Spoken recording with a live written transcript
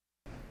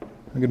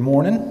Good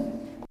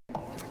morning.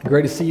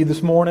 Great to see you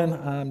this morning.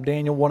 I'm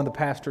Daniel, one of the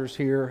pastors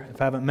here. If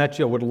I haven't met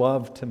you, I would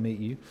love to meet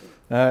you.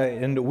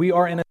 And we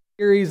are in a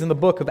series in the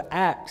book of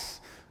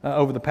Acts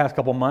over the past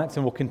couple months,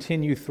 and we'll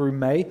continue through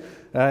May.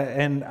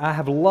 And I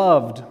have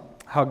loved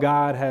how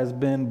God has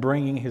been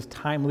bringing His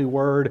timely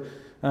word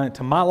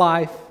to my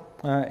life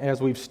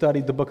as we've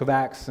studied the book of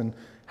Acts, and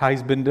how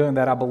He's been doing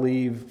that, I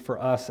believe, for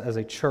us as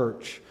a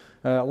church.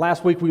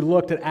 Last week we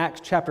looked at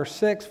Acts chapter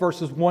 6,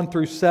 verses 1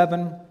 through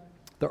 7.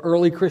 The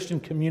early Christian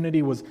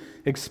community was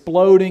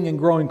exploding and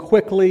growing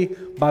quickly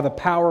by the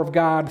power of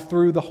God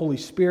through the Holy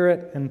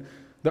Spirit. And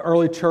the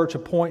early church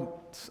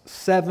appoints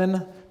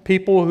 7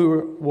 people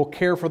who will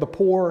care for the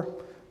poor,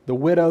 the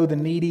widow, the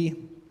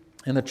needy.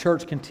 And the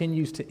church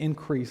continues to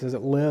increase as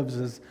it lives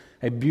as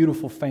a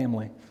beautiful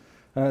family.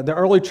 The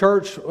early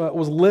church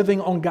was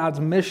living on God's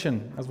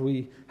mission, as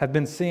we have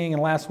been seeing in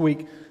last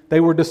week. They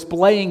were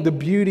displaying the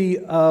beauty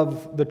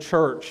of the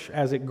church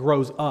as it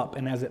grows up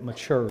and as it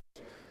matures.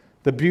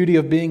 The beauty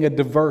of being a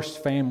diverse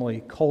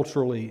family,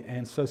 culturally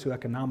and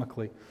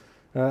socioeconomically.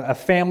 A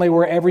family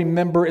where every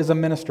member is a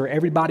minister.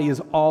 Everybody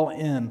is all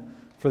in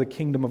for the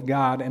kingdom of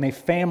God. And a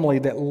family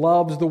that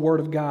loves the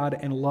Word of God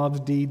and loves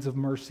deeds of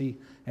mercy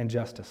and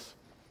justice.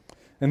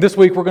 And this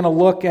week we're going to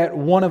look at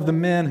one of the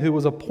men who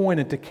was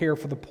appointed to care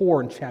for the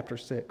poor in chapter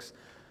 6.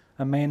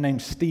 A man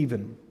named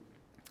Stephen.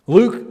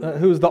 Luke,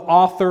 who is the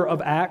author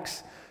of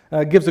Acts,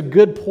 gives a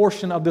good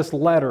portion of this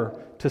letter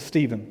to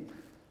Stephen.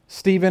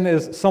 Stephen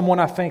is someone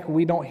I think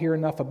we don't hear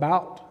enough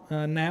about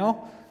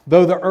now,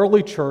 though the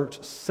early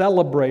church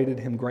celebrated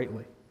him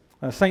greatly.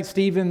 St.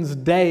 Stephen's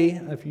Day,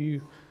 if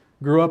you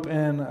grew up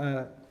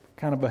in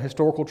kind of a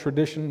historical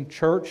tradition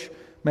church,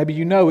 maybe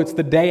you know it's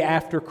the day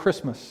after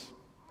Christmas.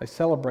 They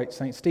celebrate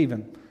St.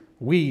 Stephen.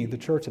 We, the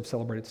church, have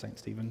celebrated St.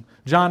 Stephen.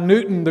 John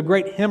Newton, the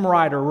great hymn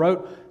writer,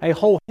 wrote a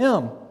whole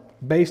hymn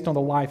based on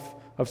the life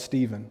of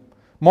Stephen.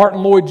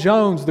 Martin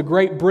Lloyd-Jones, the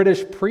great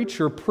British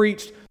preacher,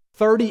 preached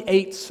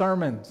 38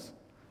 sermons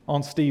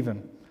on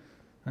Stephen.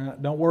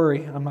 Don't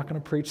worry, I'm not going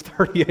to preach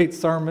 38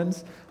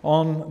 sermons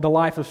on the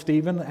life of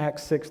Stephen,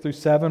 Acts 6 through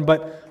 7,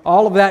 but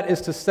all of that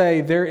is to say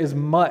there is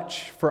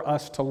much for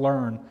us to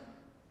learn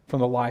from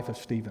the life of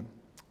Stephen.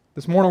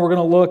 This morning we're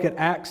going to look at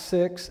Acts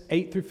 6,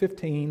 8 through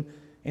 15,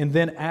 and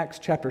then Acts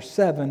chapter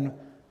 7,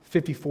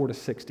 54 to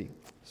 60.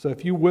 So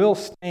if you will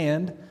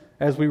stand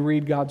as we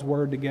read God's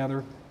Word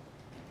together.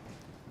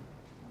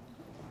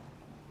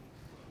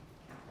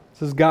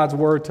 This is God's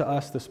word to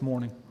us this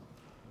morning.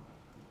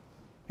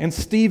 And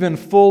Stephen,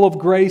 full of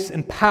grace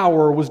and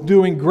power, was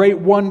doing great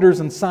wonders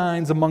and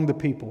signs among the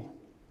people.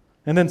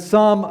 And then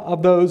some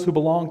of those who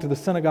belonged to the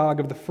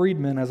synagogue of the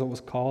freedmen, as it was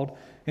called,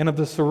 and of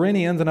the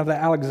Cyrenians and of the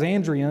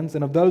Alexandrians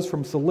and of those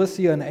from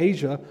Cilicia and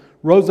Asia,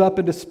 rose up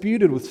and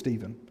disputed with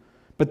Stephen.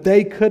 But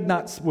they could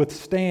not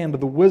withstand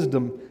the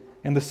wisdom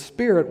and the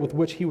spirit with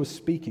which he was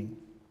speaking.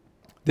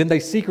 Then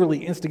they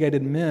secretly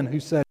instigated men who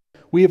said,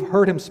 "We have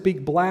heard him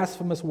speak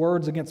blasphemous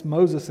words against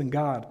Moses and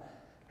God."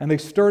 And they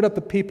stirred up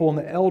the people and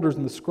the elders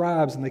and the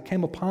scribes, and they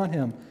came upon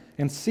him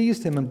and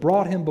seized him and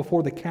brought him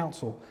before the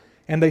council.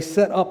 And they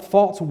set up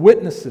false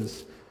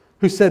witnesses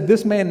who said,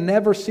 "This man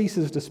never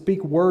ceases to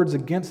speak words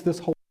against this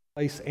holy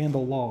place and the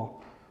law.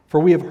 For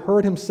we have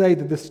heard him say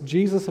that this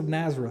Jesus of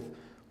Nazareth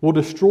will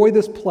destroy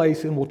this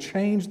place and will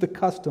change the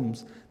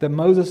customs that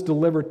Moses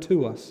delivered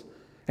to us."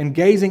 And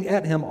gazing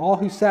at him, all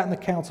who sat in the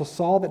council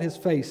saw that his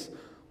face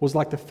was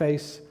like the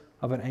face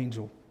of an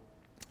angel.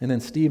 And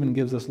then Stephen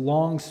gives this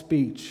long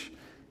speech,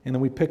 and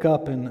then we pick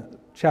up in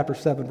chapter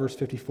 7, verse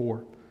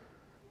 54.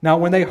 Now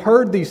when they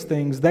heard these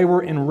things, they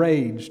were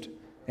enraged,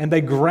 and they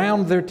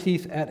ground their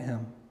teeth at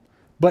him.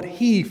 But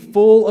he,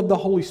 full of the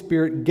Holy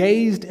Spirit,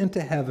 gazed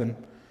into heaven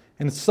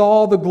and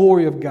saw the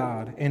glory of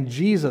God, and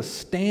Jesus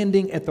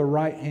standing at the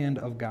right hand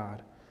of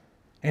God.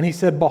 And he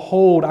said,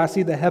 "Behold, I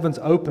see the heavens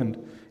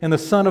opened, and the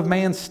Son of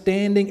Man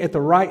standing at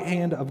the right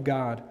hand of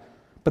God."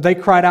 But they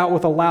cried out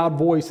with a loud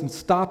voice and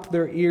stopped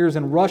their ears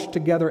and rushed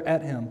together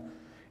at him.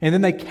 And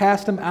then they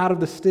cast him out of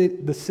the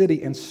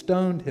city and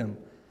stoned him.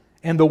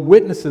 And the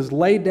witnesses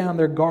laid down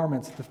their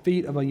garments at the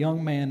feet of a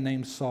young man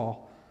named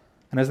Saul.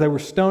 And as they were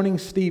stoning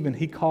Stephen,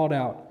 he called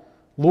out,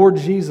 "Lord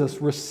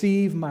Jesus,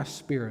 receive my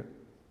spirit."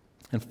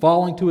 And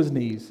falling to his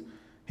knees,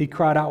 he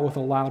cried out with a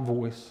loud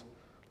voice,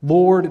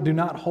 "Lord, do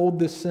not hold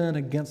this sin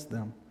against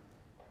them."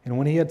 And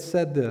when he had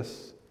said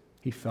this,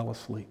 he fell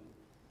asleep.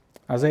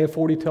 Isaiah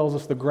 40 tells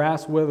us the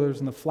grass withers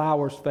and the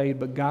flowers fade,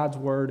 but God's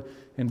word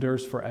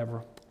endures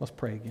forever. Let's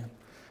pray again.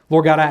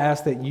 Lord God, I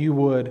ask that you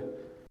would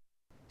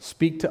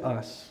speak to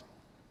us,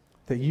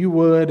 that you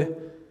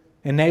would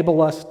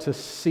enable us to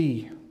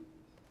see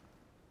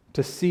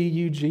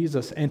you,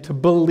 Jesus, and to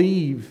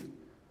believe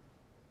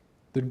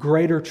the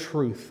greater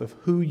truth of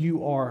who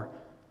you are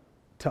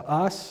to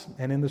us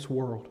and in this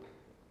world.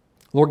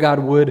 Lord God,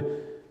 would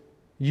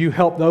you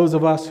help those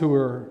of us who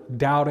are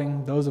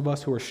doubting, those of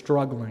us who are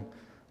struggling,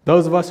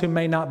 those of us who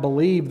may not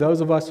believe, those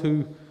of us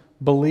who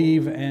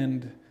believe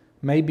and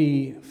may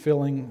be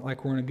feeling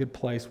like we're in a good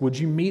place. Would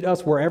you meet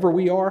us wherever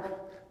we are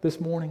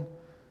this morning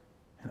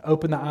and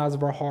open the eyes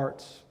of our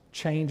hearts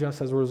change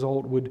us as a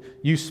result. Would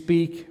you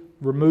speak,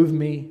 remove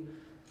me,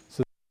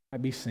 so that I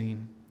might be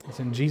seen. It's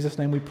in Jesus'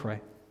 name we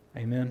pray.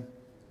 Amen.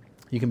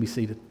 You can be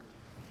seated.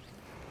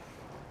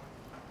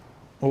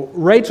 Well,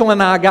 Rachel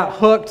and I got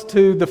hooked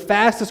to the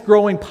fastest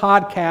growing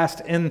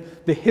podcast in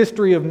the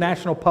history of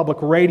National Public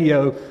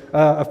Radio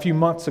a few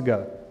months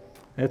ago.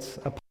 It's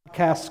a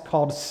podcast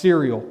called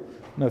Serial.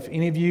 I don't know if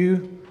any of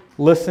you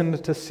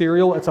listened to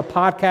Serial. It's a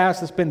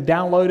podcast that's been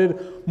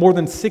downloaded more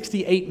than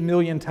 68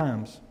 million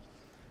times.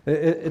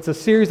 It's a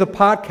series of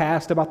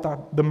podcasts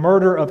about the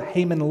murder of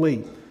Haymon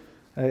Lee,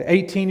 an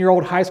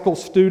 18-year-old high school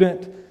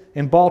student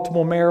in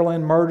Baltimore,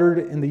 Maryland, murdered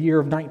in the year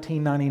of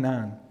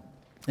 1999.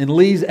 And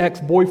Lee's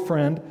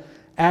ex-boyfriend,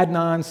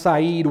 Adnan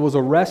Syed, was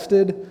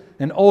arrested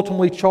and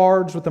ultimately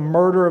charged with the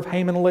murder of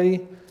Haymon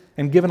Lee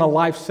and given a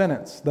life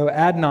sentence, though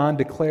Adnan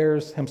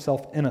declares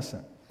himself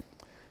innocent.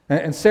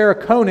 And Sarah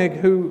Koenig,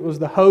 who was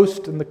the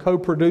host and the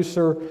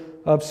co-producer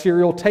of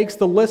Serial, takes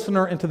the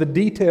listener into the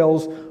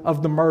details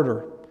of the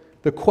murder,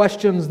 the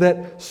questions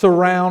that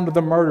surround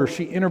the murder.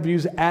 She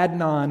interviews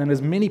Adnan and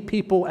as many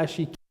people as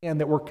she can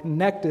that were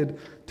connected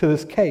to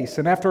this case.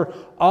 And after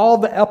all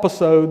the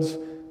episodes,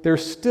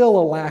 there's still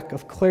a lack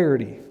of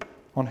clarity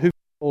on who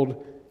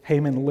killed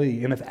Haymon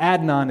Lee and if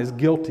Adnan is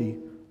guilty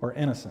or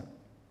innocent.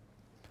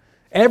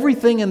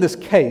 Everything in this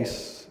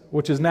case,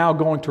 which is now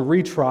going to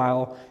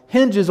retrial,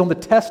 hinges on the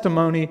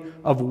testimony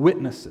of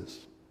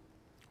witnesses,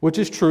 which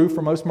is true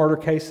for most murder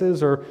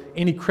cases or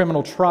any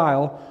criminal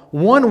trial.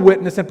 One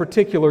witness in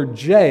particular,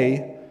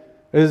 Jay,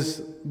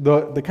 is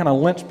the kind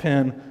of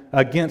linchpin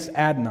against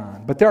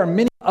Adnan. But there are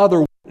many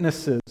other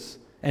witnesses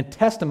and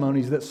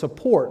testimonies that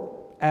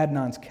support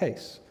Adnan's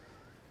case.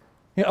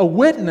 You know, a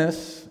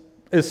witness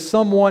is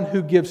someone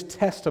who gives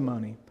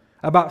testimony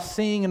about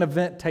seeing an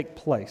event take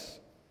place.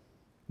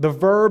 The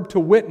verb to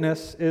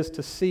witness is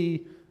to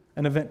see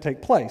an event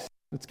take place.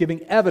 It's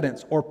giving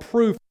evidence or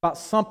proof about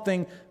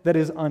something that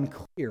is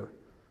unclear.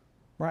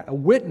 Right? A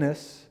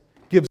witness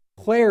gives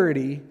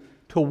clarity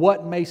to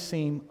what may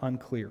seem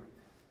unclear.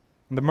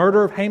 And the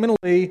murder of Haymon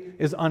Lee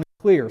is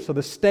unclear. So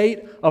the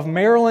state of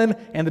Maryland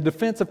and the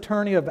defense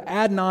attorney of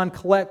Adnan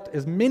collect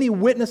as many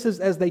witnesses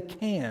as they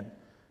can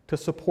to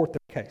support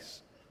their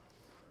case.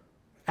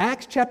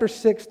 Acts chapter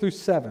 6 through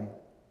 7,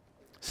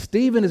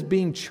 Stephen is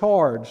being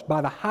charged by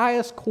the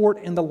highest court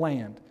in the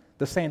land,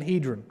 the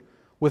Sanhedrin,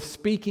 with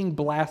speaking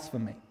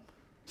blasphemy.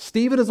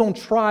 Stephen is on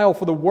trial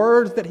for the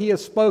words that he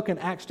has spoken,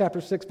 Acts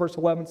chapter 6, verse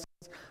 11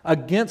 says,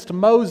 against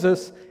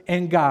Moses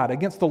and God,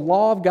 against the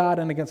law of God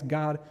and against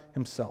God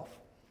himself.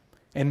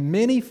 And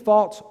many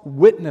false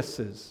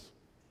witnesses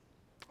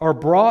are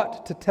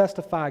brought to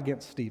testify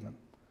against Stephen.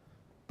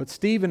 But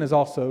Stephen is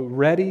also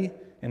ready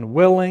and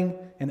willing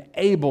and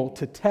able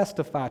to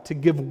testify, to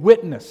give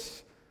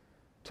witness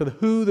to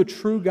who the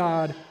true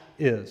God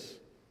is.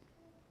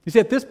 You see,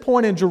 at this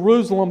point in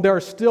Jerusalem, there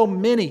are still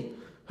many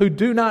who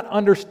do not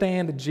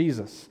understand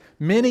Jesus,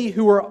 many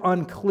who are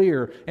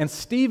unclear, and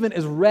Stephen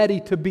is ready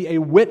to be a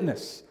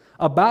witness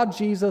about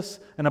Jesus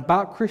and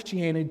about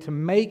Christianity to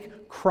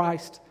make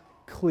Christ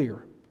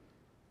clear.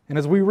 And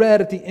as we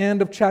read at the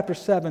end of chapter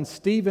 7,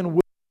 Stephen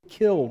will be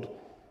killed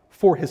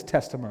for his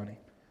testimony.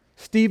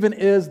 Stephen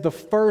is the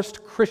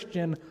first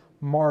Christian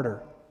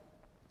martyr.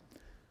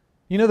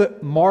 You know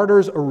that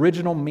martyr's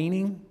original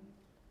meaning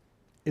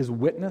is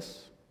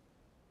witness?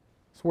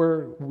 It's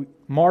where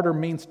martyr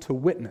means to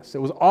witness.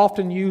 It was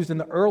often used in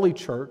the early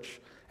church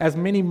as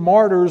many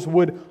martyrs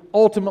would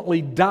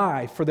ultimately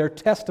die for their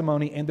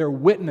testimony and their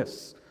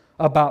witness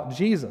about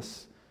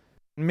Jesus.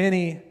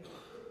 Many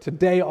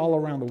today all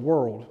around the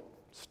world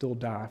still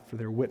die for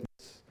their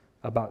witness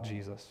about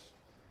Jesus.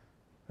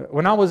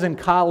 When I was in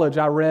college,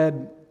 I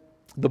read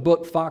the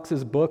book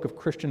Fox's Book of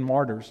Christian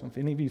Martyrs. If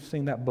any of you have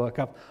seen that book,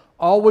 I've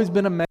always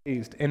been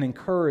amazed and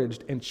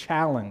encouraged and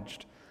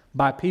challenged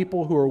by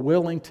people who are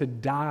willing to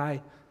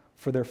die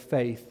for their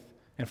faith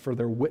and for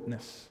their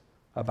witness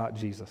about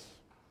Jesus.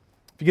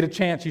 If you get a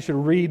chance, you should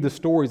read the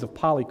stories of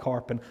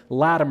Polycarp and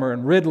Latimer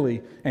and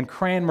Ridley and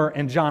Cranmer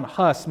and John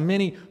Huss,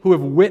 many who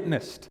have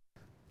witnessed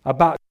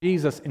about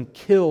Jesus and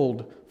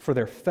killed for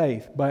their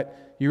faith.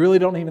 But you really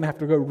don't even have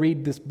to go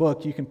read this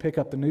book. You can pick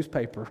up the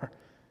newspaper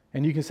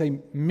and you can say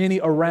many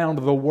around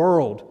the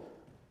world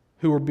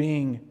who are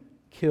being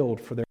killed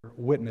for their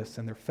witness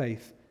and their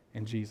faith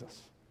in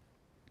Jesus.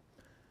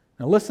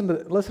 Now listen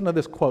to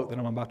this quote that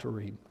I'm about to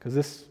read, because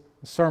this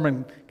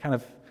sermon kind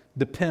of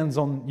depends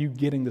on you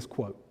getting this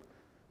quote.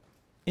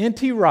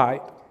 N.T.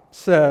 Wright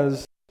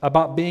says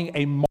about being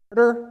a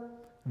martyr,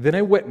 then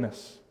a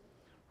witness,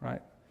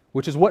 right?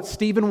 Which is what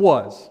Stephen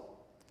was.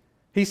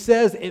 He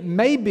says it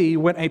may be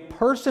when a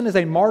person is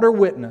a martyr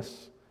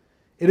witness,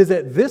 it is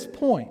at this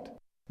point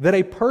that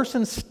a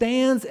person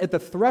stands at the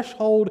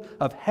threshold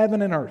of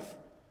heaven and earth,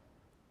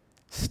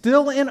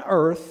 still in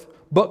earth,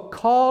 but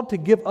called to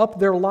give up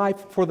their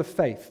life for the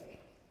faith.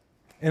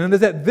 And it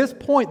is at this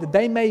point that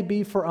they may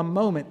be for a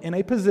moment in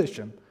a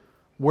position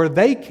where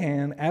they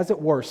can, as it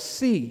were,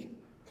 see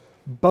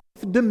both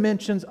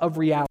dimensions of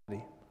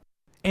reality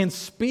and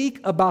speak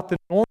about the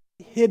normally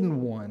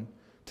hidden one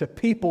to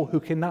people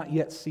who cannot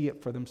yet see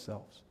it for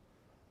themselves.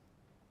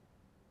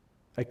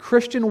 A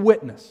Christian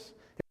witness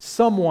is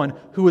someone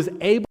who is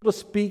able to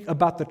speak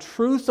about the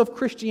truths of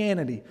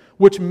Christianity,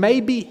 which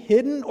may be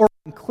hidden or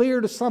unclear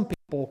to some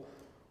people,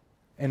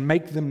 and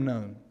make them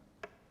known.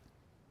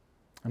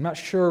 I'm not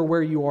sure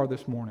where you are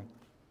this morning.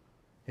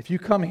 If you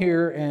come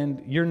here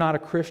and you're not a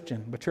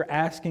Christian, but you're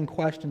asking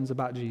questions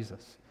about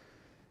Jesus,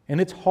 and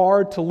it's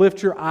hard to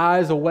lift your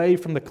eyes away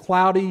from the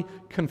cloudy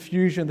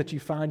confusion that you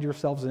find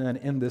yourselves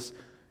in this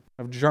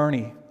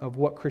journey of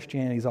what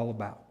Christianity is all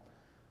about.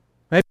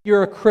 Maybe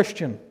you're a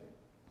Christian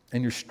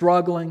and you're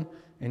struggling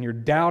and you're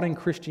doubting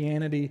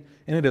Christianity,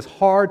 and it is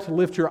hard to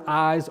lift your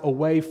eyes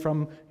away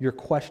from your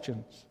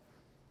questions.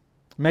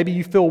 Maybe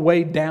you feel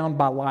weighed down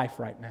by life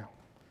right now,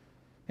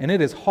 and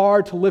it is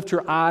hard to lift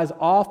your eyes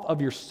off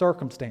of your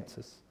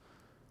circumstances.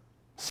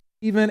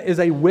 Stephen is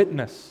a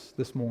witness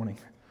this morning,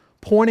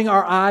 pointing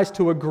our eyes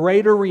to a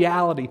greater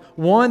reality,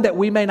 one that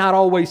we may not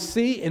always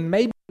see and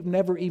maybe we've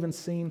never even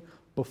seen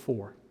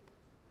before.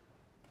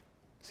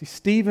 See,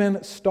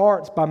 Stephen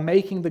starts by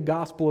making the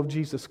gospel of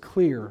Jesus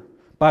clear,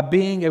 by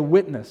being a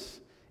witness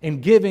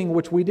and giving,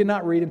 which we did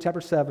not read in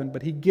chapter 7,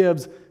 but he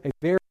gives a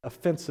very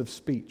offensive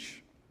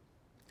speech.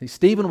 See,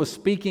 Stephen was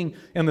speaking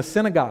in the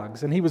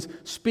synagogues, and he was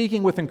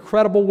speaking with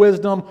incredible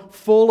wisdom,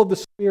 full of the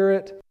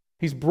Spirit.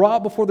 He's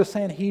brought before the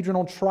Sanhedrin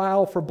on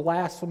trial for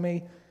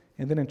blasphemy,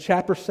 and then in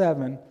chapter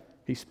 7,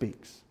 he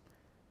speaks.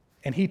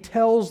 And he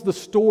tells the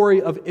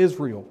story of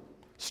Israel.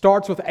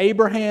 Starts with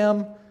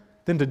Abraham,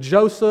 then to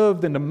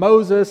Joseph, then to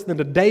Moses, then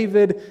to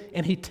David,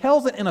 and he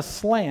tells it in a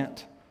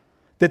slant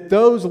that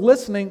those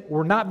listening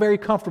were not very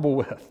comfortable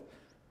with.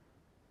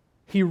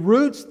 He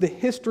roots the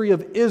history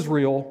of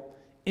Israel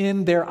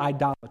in their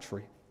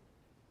idolatry.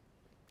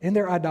 In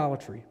their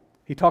idolatry.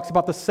 He talks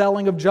about the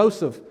selling of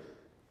Joseph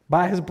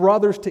by his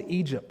brothers to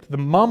Egypt, the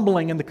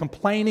mumbling and the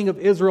complaining of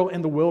Israel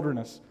in the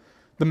wilderness,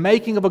 the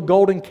making of a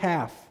golden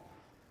calf.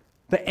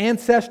 The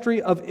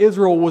ancestry of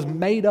Israel was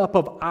made up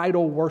of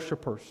idol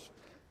worshipers.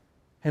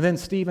 And then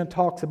Stephen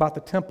talks about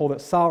the temple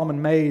that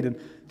Solomon made, and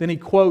then he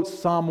quotes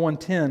Psalm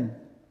 110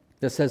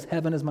 that says,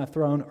 "Heaven is my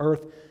throne,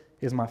 earth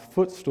is my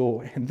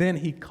footstool." And then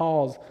he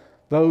calls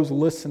those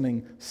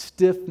listening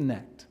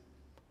stiff-necked,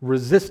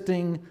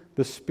 resisting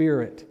the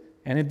Spirit.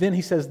 And then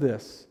he says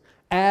this,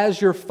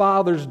 "As your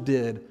fathers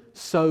did,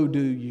 so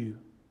do you."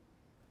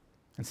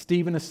 And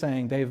Stephen is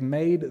saying they have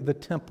made the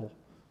temple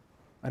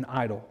an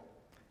idol.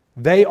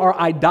 They are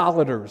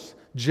idolaters,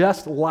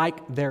 just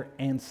like their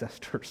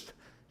ancestors.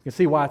 You can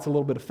see why it's a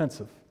little bit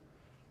offensive.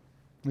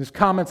 His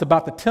comments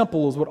about the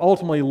temple is what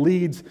ultimately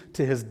leads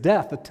to his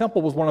death. The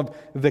temple was one of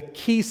the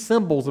key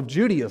symbols of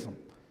Judaism.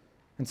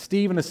 And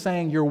Stephen is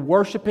saying you're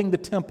worshiping the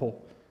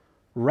temple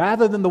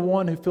rather than the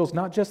one who fills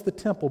not just the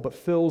temple, but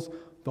fills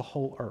the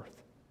whole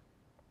earth.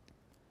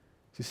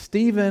 See,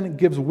 Stephen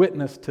gives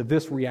witness to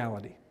this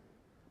reality,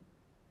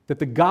 that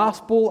the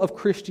gospel of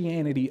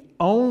Christianity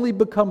only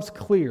becomes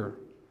clear,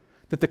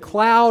 that the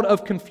cloud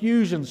of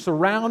confusion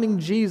surrounding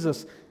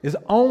Jesus is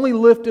only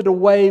lifted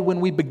away when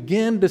we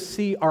begin to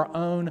see our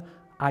own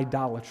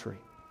idolatry.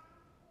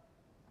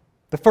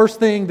 The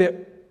first thing that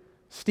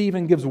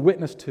Stephen gives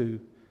witness to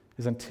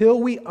is until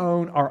we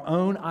own our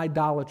own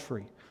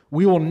idolatry,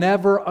 we will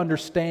never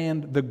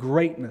understand the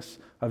greatness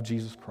of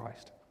Jesus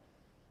Christ.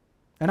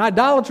 And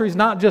idolatry is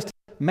not just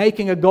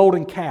making a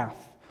golden calf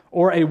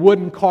or a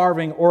wooden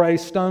carving or a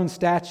stone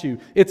statue.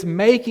 It's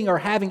making or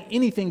having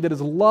anything that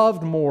is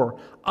loved more,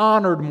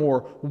 honored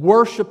more,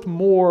 worshiped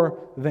more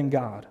than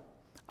God.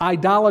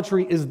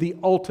 Idolatry is the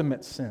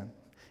ultimate sin.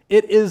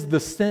 It is the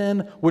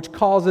sin which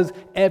causes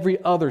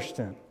every other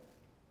sin.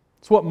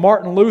 It's what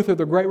Martin Luther,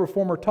 the great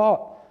reformer,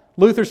 taught.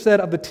 Luther said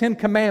of the 10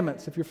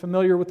 Commandments, if you're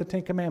familiar with the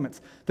 10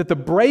 Commandments, that the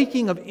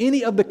breaking of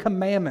any of the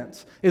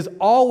commandments is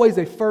always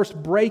a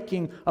first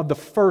breaking of the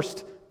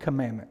first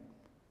commandment.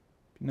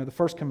 You know, the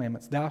first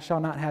commandments, "Thou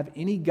shalt not have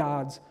any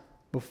gods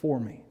before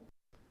me."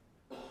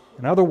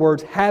 In other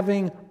words,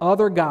 having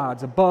other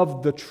gods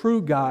above the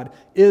true God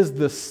is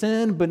the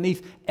sin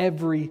beneath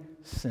every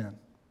sin.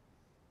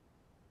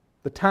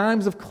 The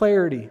times of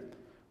clarity,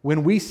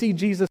 when we see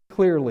Jesus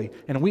clearly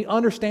and we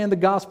understand the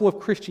gospel of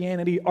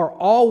Christianity, are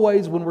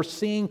always when we're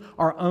seeing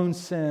our own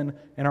sin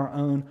and our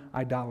own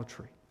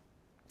idolatry.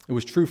 It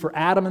was true for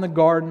Adam in the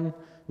garden.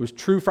 It was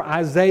true for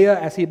Isaiah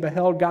as he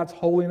beheld God's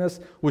holiness.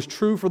 It was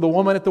true for the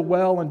woman at the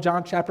well in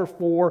John chapter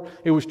 4.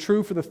 It was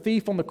true for the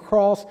thief on the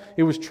cross.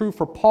 It was true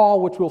for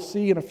Paul, which we'll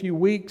see in a few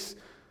weeks,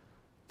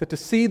 that to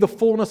see the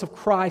fullness of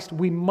Christ,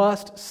 we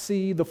must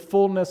see the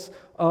fullness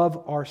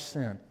of our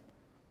sin.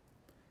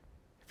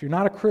 If you're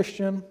not a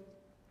Christian,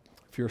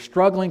 if you're a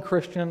struggling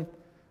Christian,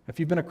 if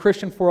you've been a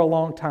Christian for a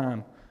long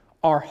time,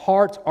 our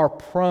hearts are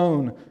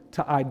prone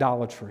to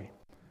idolatry.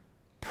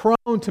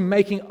 Prone to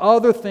making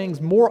other things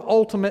more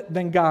ultimate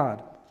than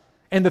God.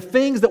 And the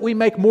things that we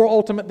make more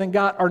ultimate than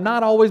God are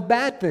not always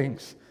bad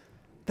things.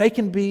 They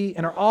can be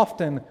and are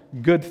often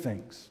good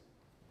things.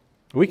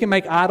 We can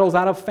make idols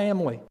out of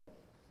family,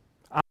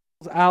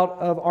 idols out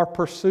of our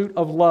pursuit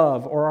of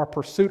love or our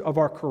pursuit of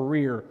our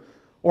career,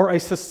 or a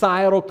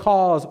societal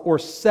cause or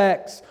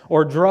sex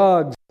or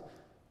drugs.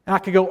 I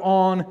could go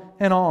on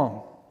and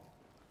on.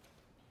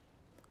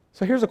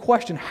 So here's a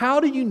question. How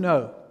do you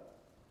know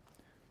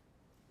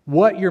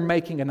what you're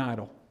making an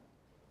idol?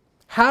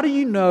 How do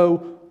you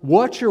know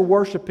what you're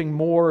worshiping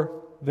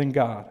more than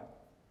God?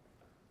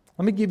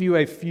 Let me give you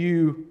a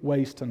few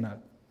ways to know.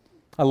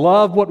 I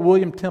love what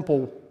William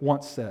Temple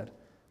once said.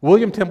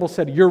 William Temple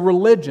said, "Your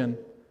religion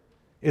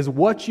is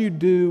what you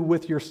do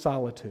with your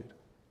solitude."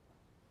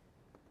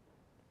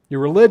 Your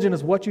religion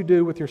is what you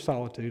do with your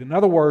solitude. In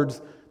other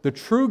words, the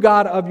true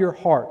God of your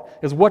heart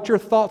is what your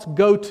thoughts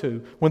go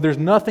to when there's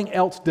nothing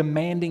else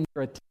demanding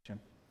your attention.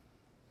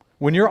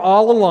 When you're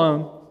all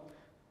alone,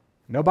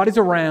 nobody's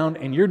around,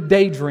 and you're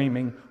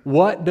daydreaming,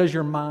 what does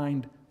your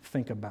mind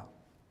think about?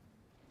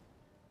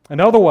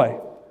 Another way,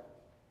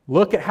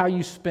 look at how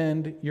you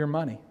spend your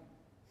money.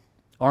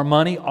 Our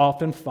money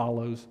often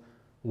follows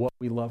what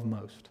we love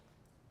most.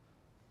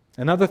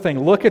 Another thing,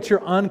 look at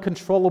your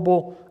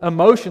uncontrollable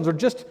emotions, or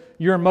just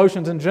your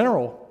emotions in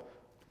general.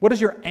 What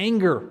does your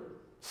anger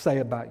say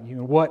about you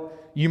and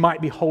what you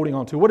might be holding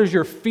on to? What does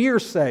your fear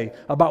say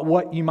about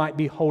what you might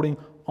be holding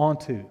on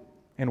to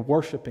and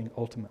worshiping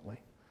ultimately?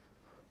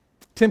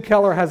 Tim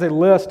Keller has a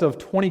list of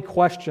 20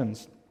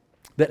 questions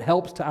that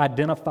helps to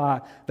identify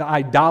the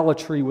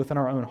idolatry within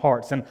our own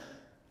hearts. And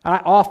I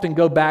often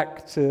go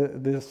back to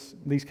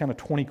these kind of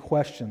 20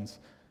 questions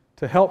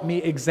to help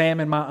me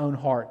examine my own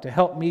heart, to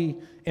help me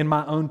in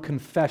my own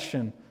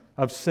confession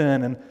of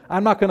sin. And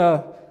I'm not going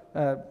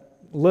to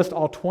list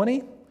all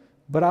 20,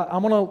 but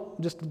I'm going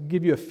to just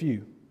give you a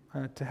few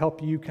to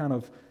help you kind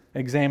of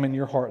examine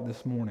your heart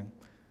this morning.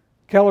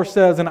 Keller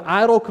says, an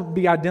idol could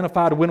be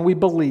identified when we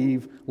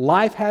believe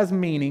life has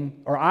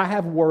meaning, or I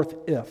have worth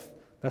if.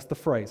 That's the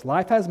phrase.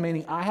 Life has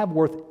meaning, I have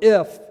worth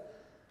if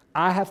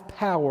I have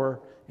power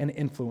and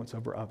influence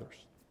over others.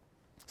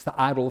 It's the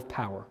idol of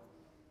power.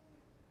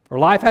 Or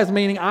life has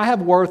meaning, I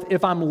have worth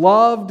if I'm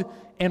loved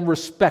and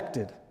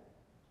respected.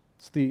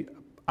 It's the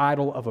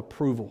idol of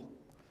approval.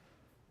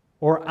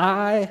 Or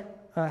I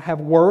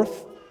have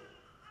worth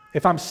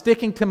if I'm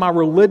sticking to my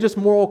religious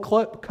moral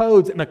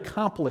codes and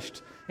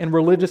accomplished in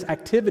religious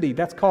activity.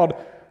 That's called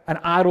an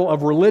idol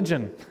of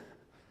religion.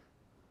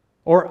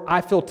 Or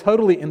I feel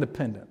totally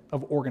independent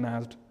of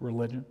organized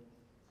religion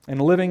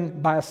and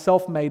living by a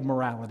self-made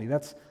morality.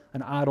 That's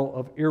an idol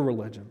of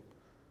irreligion.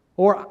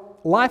 Or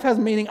life has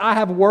meaning, I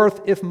have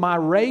worth if my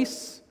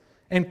race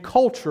and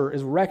culture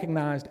is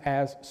recognized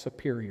as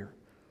superior.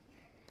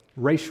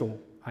 Racial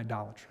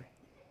idolatry.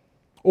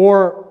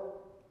 Or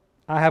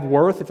I have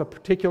worth if a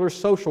particular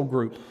social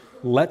group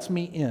lets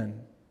me in.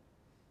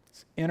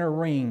 It's inner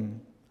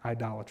ring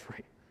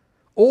idolatry.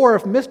 Or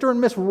if Mr.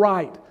 and Miss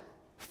Right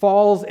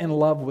falls in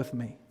love with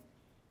me.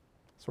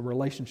 It's a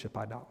relationship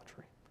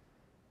idolatry.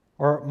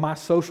 Or my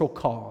social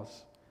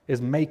cause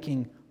is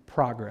making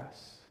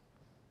progress.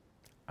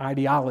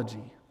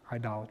 Ideology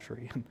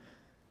idolatry. It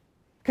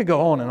could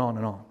go on and on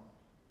and on.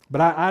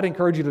 But I'd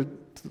encourage you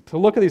to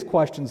look at these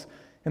questions.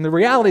 And the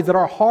reality is that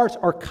our hearts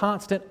are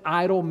constant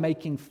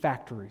idol-making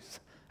factories,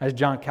 as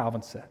John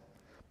Calvin said.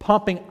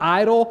 Pumping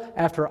idol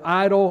after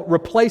idol,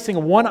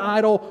 replacing one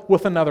idol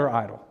with another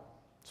idol.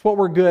 It's what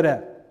we're good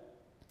at.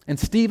 And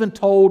Stephen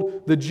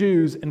told the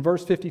Jews in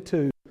verse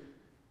 52,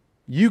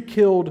 you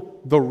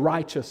killed the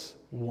righteous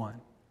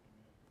one.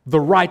 The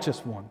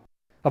righteous one.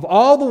 Of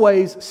all the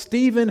ways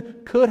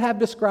Stephen could have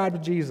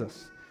described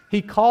Jesus,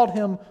 he called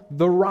him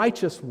the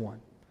righteous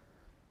one.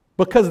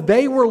 Because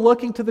they were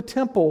looking to the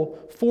temple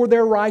for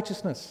their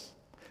righteousness.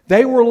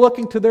 They were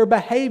looking to their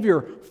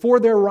behavior for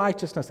their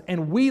righteousness.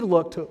 And we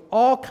look to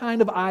all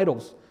kinds of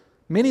idols,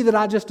 many that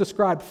I just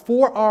described,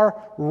 for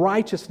our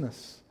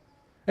righteousness.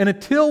 And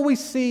until we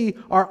see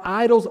our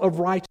idols of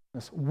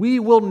righteousness, we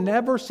will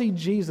never see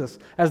Jesus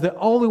as the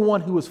only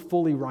one who is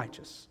fully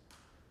righteous.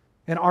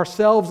 And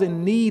ourselves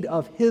in need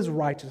of His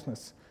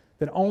righteousness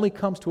that only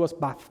comes to us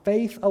by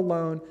faith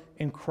alone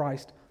in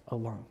Christ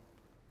alone.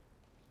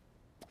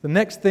 The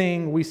next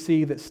thing we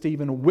see that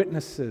Stephen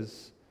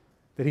witnesses,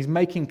 that he's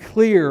making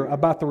clear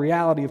about the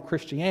reality of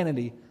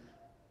Christianity,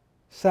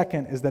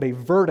 second, is that a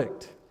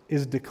verdict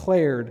is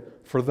declared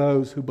for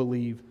those who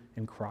believe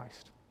in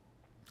Christ.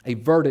 A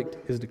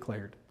verdict is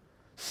declared.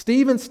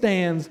 Stephen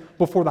stands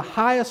before the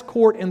highest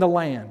court in the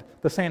land,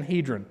 the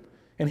Sanhedrin,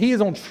 and he is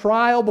on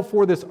trial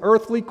before this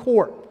earthly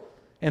court,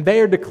 and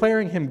they are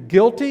declaring him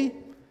guilty.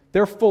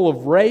 They're full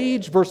of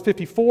rage. Verse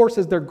 54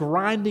 says they're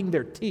grinding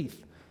their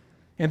teeth.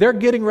 And they're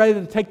getting ready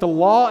to take the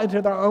law into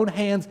their own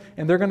hands,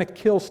 and they're going to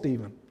kill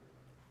Stephen.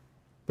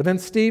 But then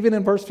Stephen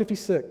in verse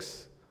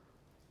 56,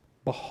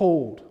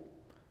 behold,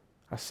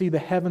 I see the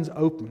heavens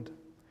opened,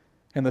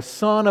 and the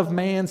Son of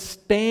Man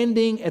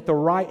standing at the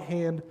right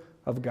hand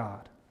of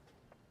God.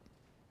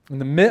 In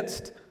the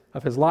midst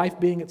of his life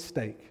being at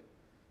stake,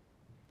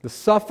 the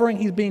suffering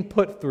he's being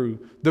put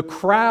through, the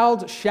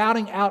crowds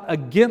shouting out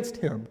against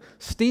him,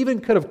 Stephen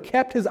could have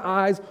kept his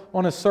eyes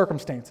on his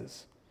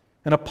circumstances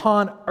and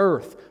upon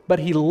earth, but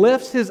he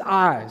lifts his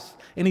eyes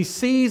and he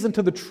sees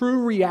into the true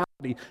reality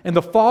and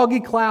the foggy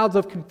clouds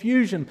of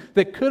confusion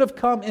that could have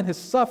come in his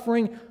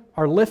suffering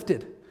are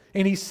lifted.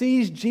 And he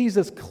sees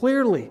Jesus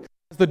clearly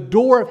as the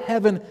door of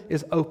heaven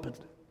is opened.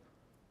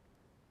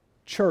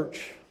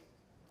 Church,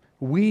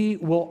 we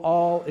will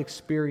all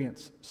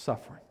experience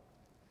suffering.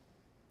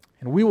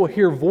 And we will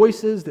hear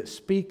voices that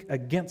speak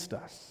against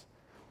us.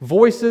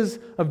 Voices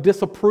of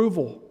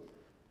disapproval.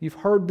 You've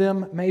heard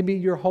them maybe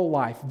your whole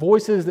life.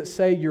 Voices that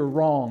say you're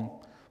wrong.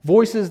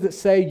 Voices that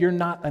say you're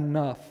not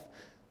enough.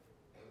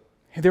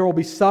 There will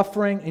be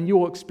suffering, and you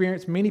will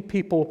experience many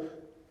people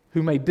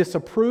who may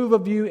disapprove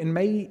of you and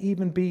may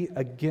even be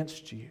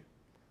against you.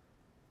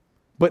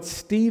 But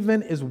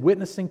Stephen is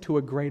witnessing to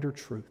a greater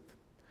truth,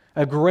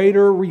 a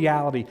greater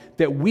reality,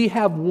 that we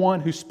have one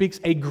who speaks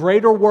a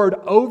greater word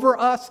over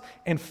us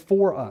and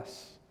for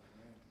us.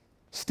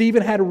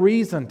 Stephen had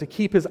reason to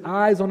keep his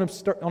eyes on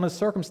his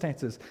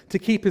circumstances, to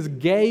keep his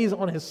gaze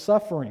on his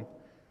suffering.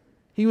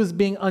 He was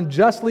being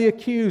unjustly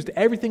accused.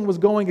 Everything was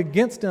going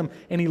against him,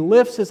 and he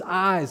lifts his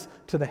eyes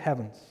to the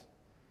heavens.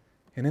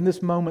 And in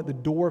this moment, the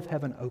door of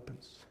heaven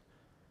opens,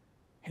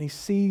 and he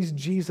sees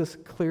Jesus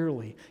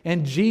clearly.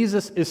 And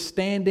Jesus is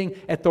standing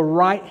at the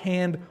right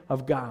hand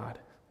of God.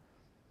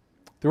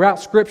 Throughout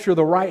Scripture,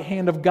 the right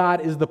hand of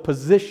God is the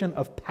position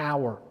of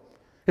power.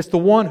 It's the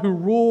one who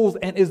rules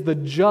and is the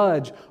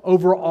judge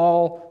over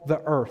all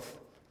the earth.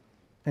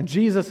 And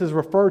Jesus is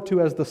referred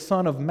to as the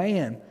Son of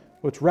Man,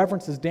 which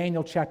references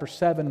Daniel chapter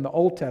 7 in the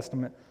Old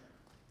Testament,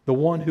 the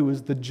one who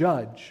is the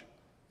judge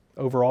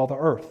over all the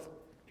earth.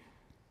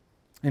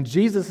 And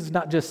Jesus is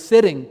not just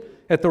sitting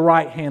at the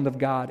right hand of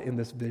God in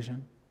this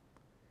vision.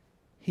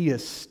 He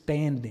is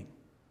standing.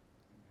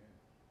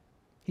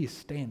 He is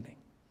standing.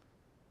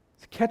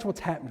 So catch what's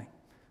happening.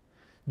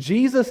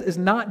 Jesus is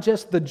not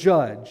just the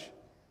judge.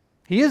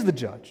 He is the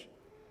judge.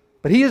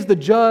 But he is the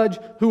judge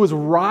who is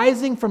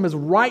rising from his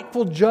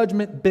rightful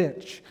judgment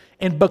bench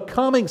and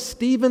becoming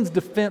Stephen's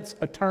defense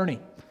attorney,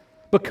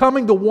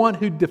 becoming the one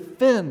who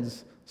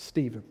defends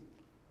Stephen.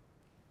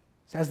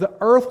 As the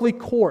earthly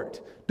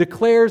court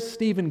declares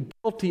Stephen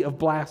guilty of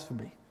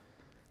blasphemy,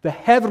 the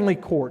heavenly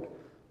court,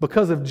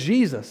 because of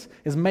Jesus,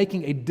 is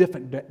making a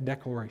different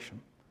declaration.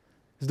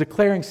 Is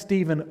declaring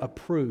Stephen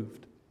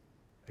approved,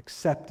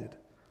 accepted,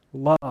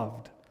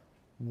 loved,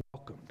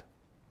 welcomed.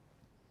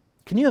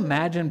 Can you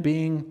imagine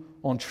being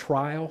on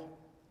trial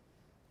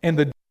and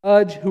the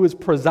judge who is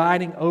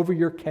presiding over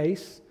your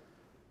case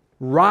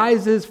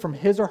rises from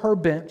his or her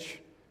bench,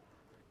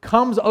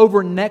 comes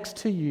over next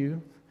to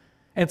you,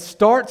 and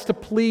starts to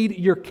plead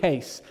your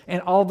case,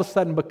 and all of a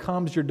sudden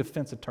becomes your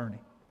defense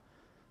attorney?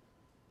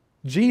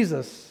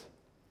 Jesus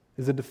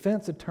is a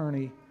defense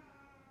attorney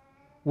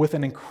with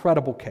an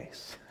incredible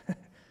case.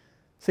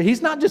 So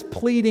he's not just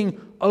pleading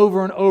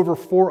over and over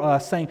for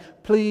us, saying,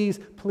 please,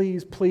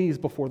 please, please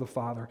before the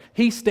Father.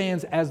 He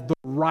stands as the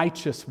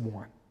righteous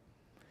one.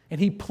 And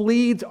he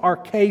pleads our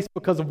case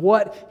because of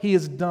what he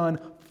has done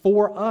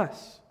for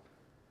us.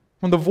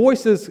 When the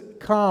voices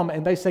come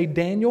and they say,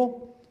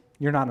 Daniel,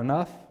 you're not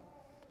enough.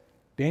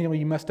 Daniel,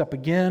 you messed up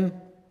again.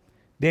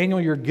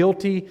 Daniel, you're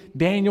guilty.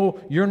 Daniel,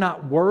 you're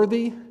not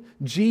worthy.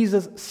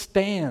 Jesus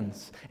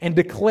stands and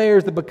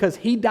declares that because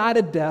he died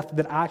a death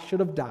that I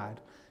should have died,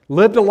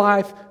 lived a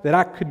life that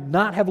I could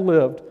not have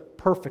lived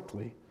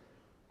perfectly,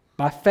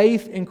 by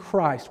faith in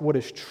Christ, what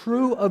is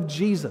true of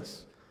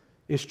Jesus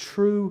is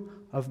true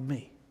of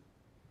me.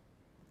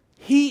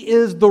 He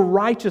is the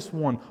righteous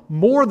one,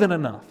 more than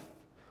enough,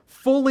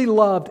 fully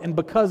loved, and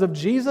because of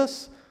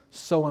Jesus,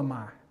 so am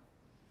I.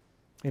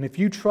 And if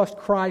you trust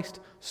Christ,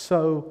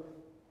 so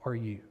are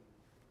you.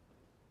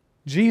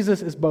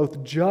 Jesus is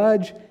both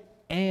judge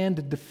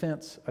and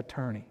defense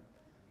attorney.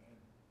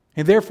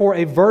 And therefore,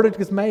 a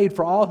verdict is made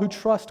for all who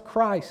trust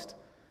Christ.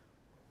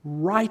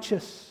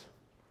 Righteous,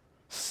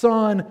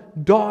 son,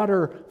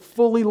 daughter,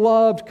 fully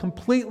loved,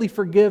 completely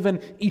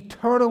forgiven,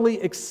 eternally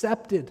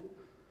accepted.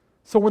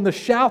 So when the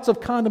shouts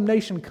of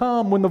condemnation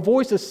come, when the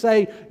voices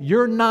say,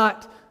 you're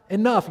not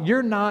enough,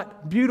 you're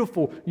not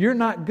beautiful, you're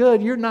not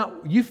good,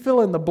 you fill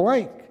in the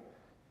blank.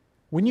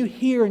 When you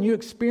hear and you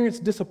experience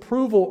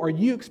disapproval or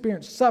you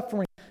experience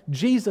suffering,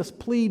 Jesus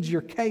pleads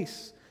your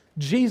case.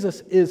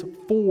 Jesus is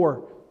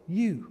for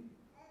you.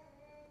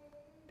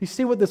 Do you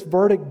see what this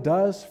verdict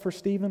does for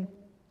Stephen?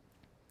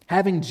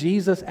 Having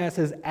Jesus as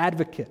his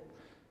advocate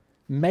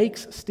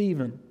makes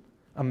Stephen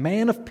a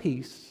man of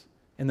peace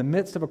in the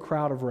midst of a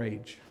crowd of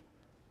rage.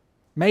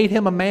 Made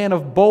him a man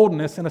of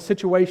boldness in a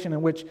situation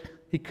in which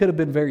he could have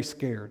been very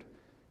scared.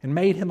 And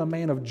made him a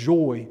man of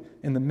joy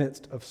in the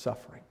midst of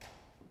suffering.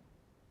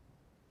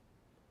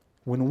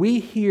 When we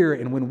hear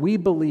and when we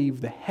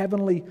believe the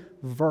heavenly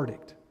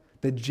verdict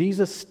that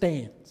Jesus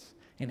stands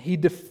and he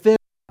defends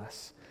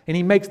us and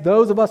he makes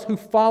those of us who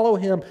follow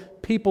him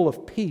people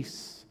of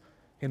peace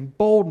and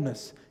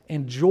boldness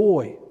and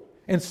joy,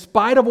 in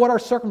spite of what our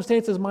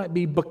circumstances might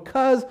be,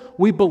 because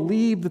we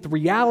believe that the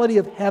reality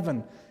of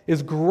heaven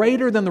is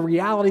greater than the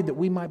reality that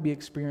we might be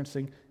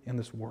experiencing in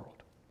this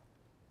world.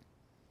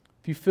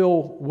 If you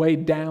feel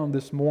weighed down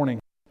this morning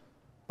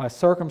by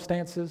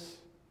circumstances,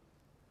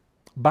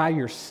 by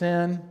your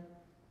sin,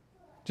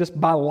 just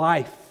by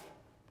life.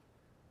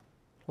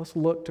 Let's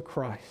look to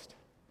Christ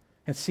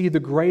and see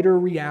the greater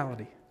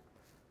reality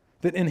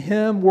that in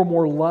Him we're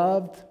more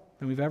loved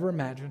than we've ever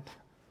imagined.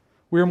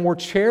 We are more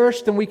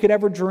cherished than we could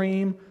ever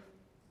dream.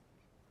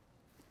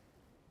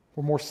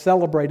 We're more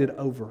celebrated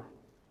over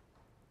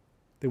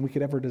than we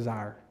could ever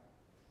desire.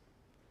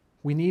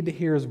 We need to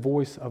hear His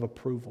voice of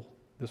approval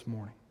this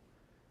morning.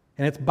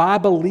 And it's by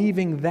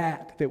believing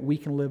that we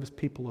can live as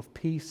people of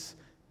peace,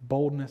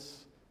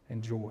 boldness,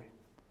 and joy.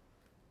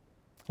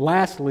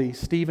 Lastly,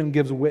 Stephen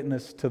gives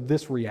witness to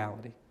this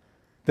reality,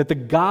 that the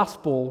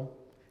gospel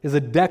is a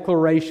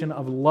declaration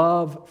of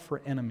love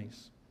for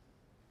enemies.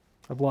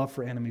 Of love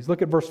for enemies.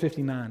 Look at verse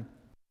 59.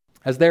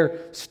 As they're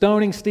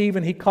stoning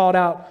Stephen, he called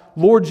out,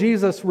 "Lord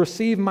Jesus,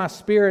 receive my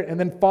spirit." And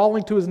then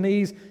falling to his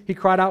knees, he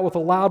cried out with a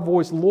loud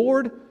voice,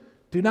 "Lord,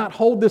 do not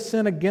hold this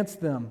sin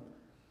against them."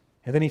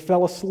 And then he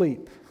fell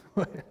asleep.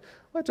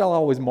 Which I'll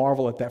always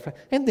marvel at that.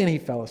 And then he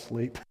fell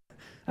asleep.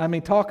 I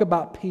mean, talk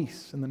about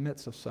peace in the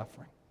midst of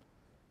suffering.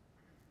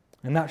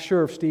 I'm not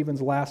sure if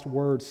Stephen's last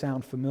words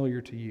sound familiar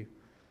to you.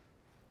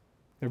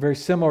 They're very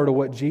similar to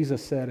what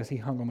Jesus said as he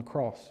hung on the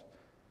cross.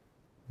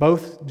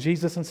 Both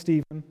Jesus and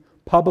Stephen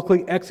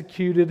publicly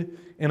executed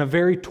in a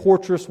very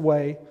torturous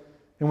way.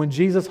 And when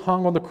Jesus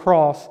hung on the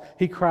cross,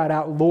 he cried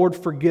out, "Lord,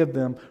 forgive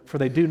them, for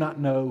they do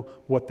not know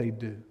what they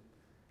do."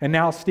 And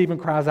now Stephen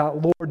cries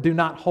out, "Lord, do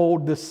not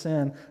hold this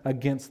sin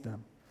against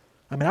them."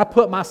 I mean, I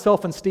put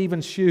myself in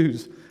Stephen's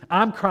shoes.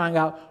 I'm crying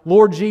out,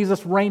 "Lord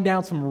Jesus, rain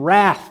down some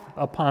wrath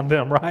upon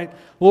them," right?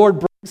 Lord,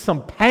 bring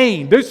some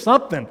pain. Do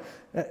something.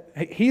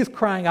 He is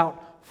crying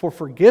out for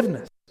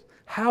forgiveness.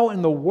 How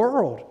in the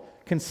world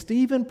can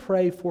Stephen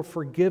pray for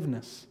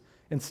forgiveness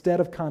instead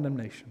of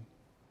condemnation?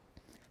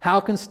 How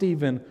can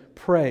Stephen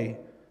pray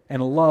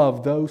and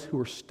love those who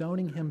are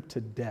stoning him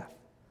to death?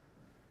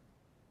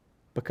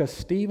 Because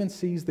Stephen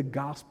sees the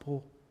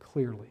gospel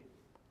clearly.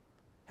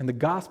 And the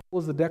gospel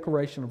is the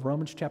declaration of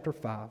Romans chapter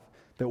 5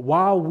 that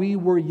while we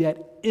were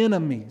yet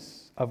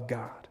enemies of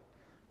God,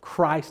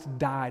 Christ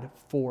died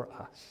for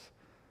us.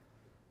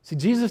 See,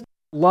 Jesus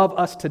didn't love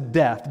us to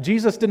death.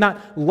 Jesus did not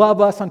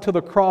love us unto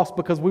the cross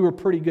because we were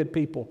pretty good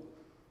people.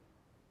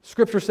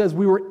 Scripture says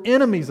we were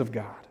enemies of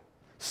God,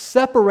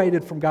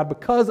 separated from God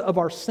because of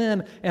our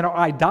sin and our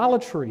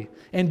idolatry.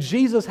 And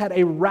Jesus had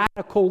a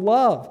radical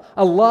love,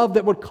 a love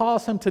that would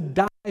cause him to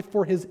die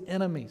for his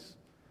enemies.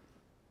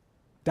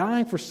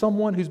 Dying for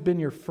someone who's been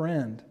your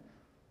friend,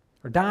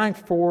 or dying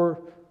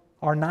for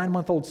our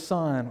 9-month-old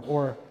son,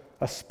 or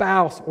a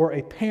spouse, or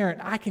a parent.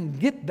 I can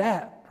get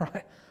that,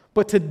 right?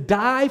 But to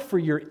die for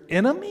your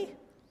enemy?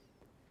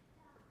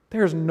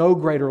 There's no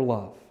greater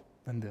love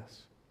than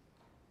this.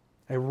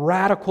 A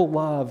radical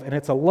love, and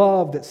it's a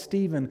love that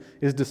Stephen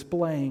is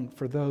displaying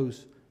for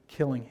those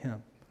killing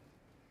him.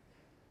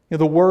 You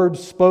know, the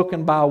words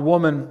spoken by a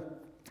woman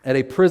at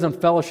a prison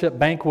fellowship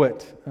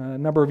banquet a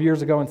number of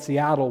years ago in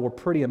Seattle were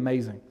pretty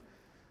amazing.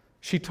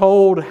 She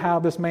told how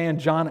this man,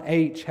 John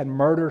H., had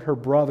murdered her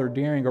brother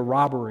during a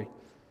robbery,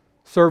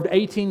 served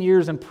 18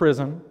 years in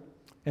prison,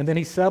 and then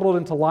he settled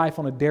into life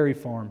on a dairy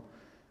farm.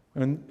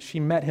 And she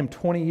met him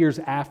 20 years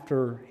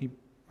after he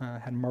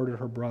had murdered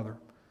her brother.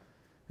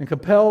 And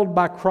compelled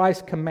by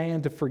Christ's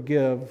command to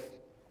forgive,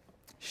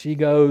 she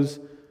goes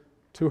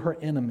to her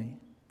enemy,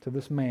 to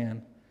this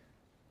man,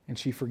 and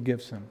she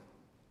forgives him.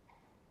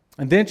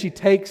 And then she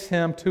takes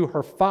him to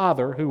her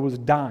father, who was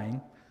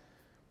dying,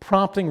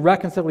 prompting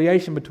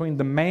reconciliation between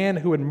the man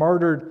who had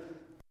murdered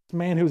this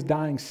man who was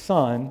dying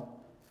son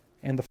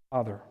and the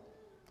father.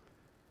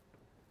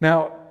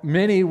 Now,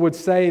 many would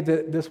say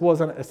that this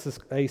wasn't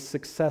a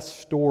success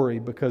story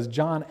because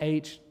John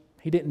H.,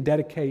 he didn't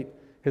dedicate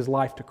his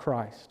life to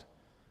Christ.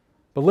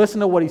 But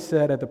listen to what he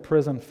said at the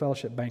prison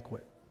fellowship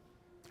banquet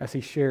as he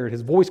shared.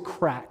 His voice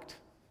cracked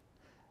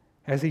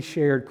as he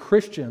shared,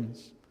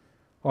 "Christians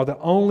are the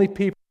only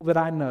people that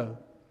I know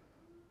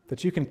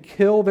that you can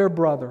kill their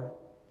brother,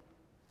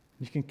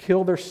 you can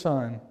kill their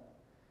son,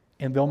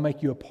 and they'll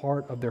make you a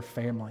part of their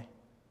family."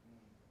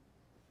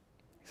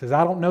 He says,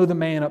 "I don't know the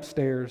man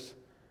upstairs,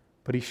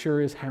 but he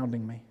sure is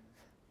hounding me."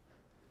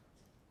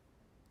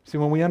 See,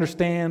 when we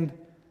understand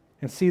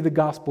and see the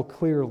gospel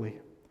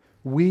clearly,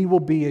 we will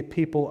be a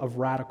people of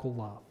radical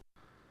love.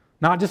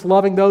 Not just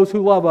loving those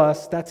who love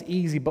us, that's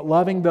easy, but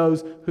loving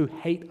those who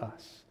hate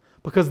us.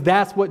 Because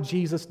that's what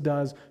Jesus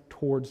does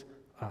towards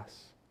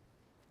us.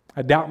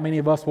 I doubt many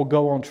of us will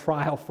go on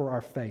trial for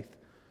our faith.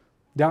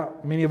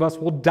 Doubt many of us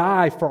will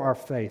die for our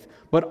faith.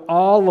 But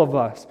all of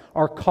us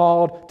are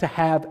called to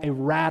have a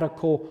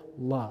radical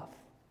love.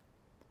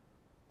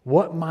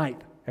 What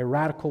might a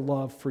radical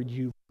love for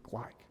you look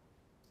like?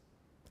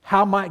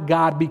 How might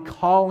God be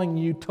calling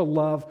you to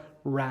love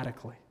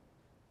radically?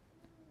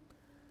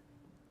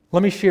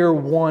 Let me share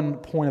one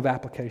point of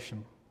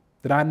application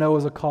that I know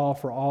is a call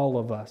for all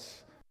of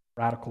us,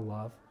 radical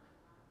love,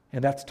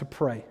 and that's to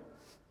pray.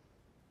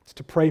 It's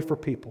to pray for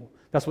people.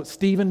 That's what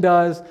Stephen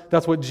does.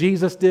 That's what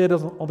Jesus did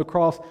on the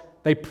cross.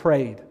 They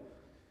prayed.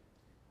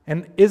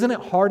 And isn't it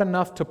hard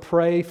enough to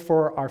pray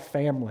for our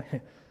family,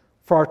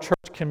 for our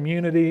church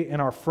community,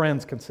 and our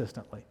friends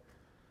consistently?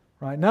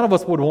 right? None of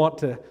us would want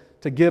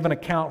to give an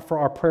account for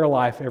our prayer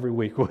life every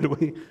week, would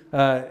we?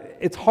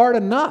 It's hard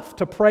enough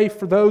to pray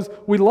for those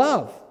we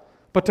love,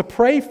 but to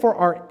pray for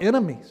our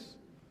enemies.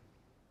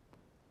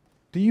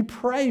 Do you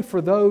pray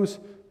for those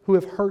who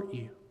have hurt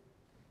you?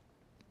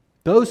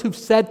 Those who've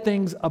said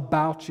things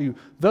about you,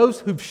 those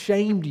who've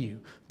shamed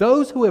you,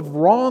 those who have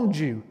wronged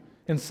you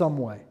in some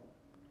way.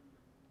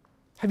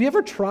 Have you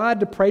ever tried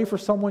to pray for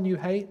someone you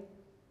hate?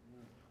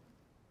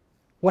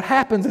 What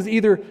happens is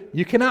either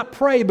you cannot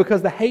pray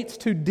because the hate's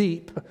too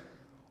deep,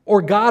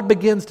 or God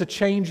begins to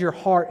change your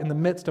heart in the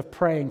midst of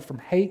praying from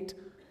hate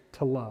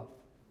to love.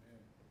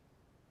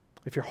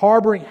 If you're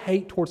harboring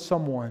hate towards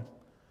someone,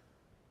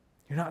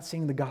 you're not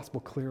seeing the gospel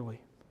clearly.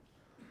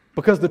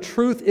 Because the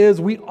truth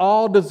is, we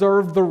all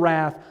deserve the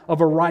wrath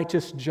of a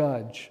righteous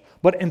judge.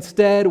 But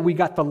instead, we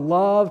got the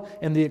love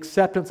and the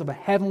acceptance of a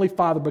heavenly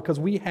Father because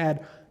we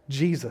had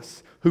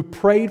Jesus, who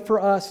prayed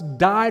for us,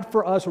 died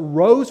for us,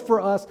 rose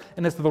for us,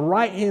 and is to the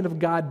right hand of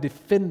God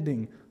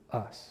defending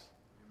us.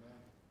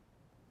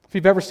 If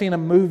you've ever seen a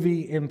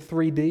movie in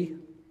 3D,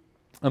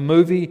 a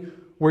movie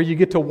where you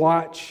get to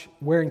watch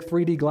wearing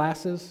 3D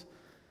glasses,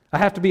 I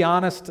have to be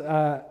honest,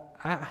 I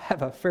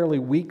have a fairly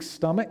weak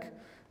stomach.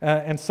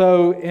 And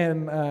so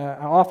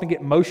I often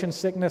get motion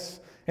sickness,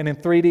 and in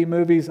 3D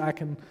movies I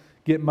can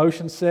get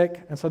motion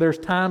sick. And so there's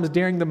times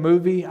during the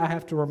movie I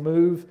have to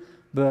remove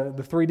the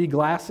 3D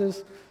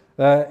glasses.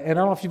 And I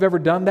don't know if you've ever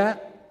done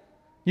that.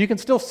 You can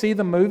still see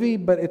the movie,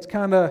 but it's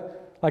kind of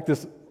like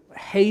this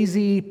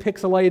hazy,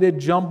 pixelated,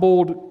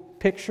 jumbled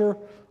picture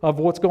of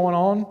what's going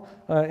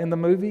on in the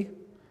movie.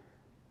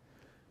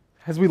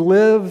 As we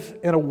live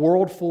in a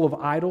world full of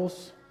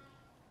idols,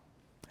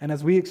 and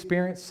as we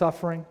experience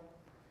suffering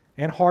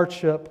and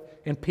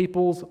hardship and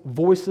people's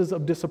voices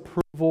of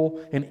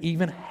disapproval and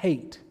even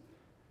hate,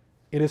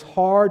 it is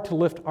hard to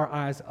lift our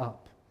eyes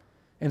up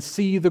and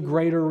see the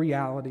greater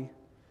reality.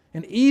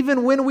 And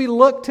even when we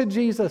look to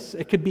Jesus,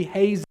 it could be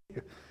hazy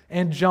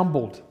and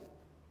jumbled.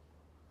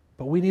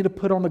 But we need to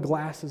put on the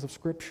glasses of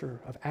Scripture,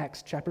 of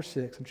Acts chapter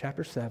 6 and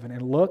chapter 7,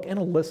 and look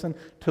and listen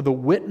to the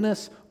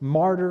witness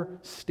martyr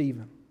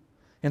Stephen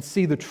and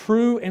see the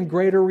true and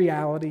greater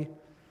reality.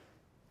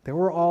 They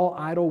were all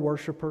idol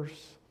worshipers.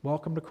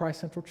 Welcome to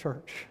Christ Central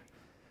Church.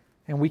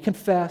 And we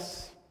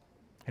confess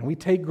and we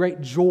take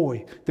great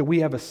joy that we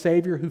have a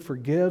Savior who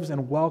forgives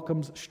and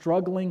welcomes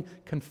struggling,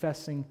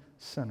 confessing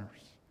sinners.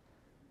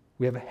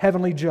 We have a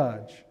heavenly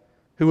judge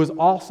who is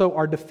also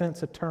our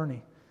defense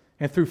attorney,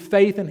 and through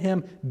faith in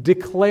Him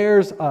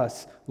declares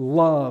us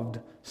loved,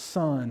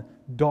 son,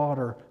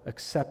 daughter,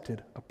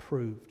 accepted,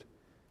 approved.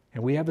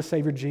 And we have the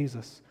Savior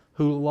Jesus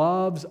who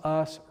loves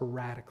us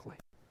radically.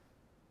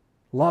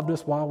 Loved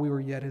us while we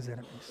were yet His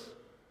enemies.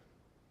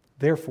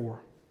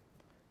 Therefore,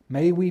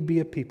 may we be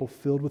a people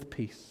filled with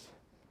peace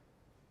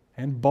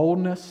and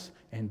boldness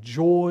and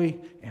joy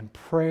and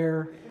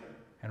prayer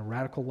and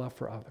radical love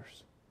for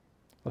others.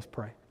 Let's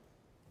pray.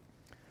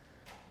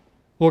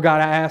 Lord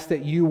God, I ask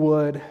that You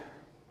would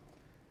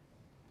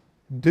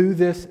do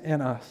this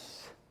in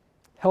us.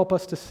 Help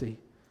us to see.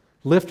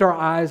 Lift our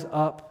eyes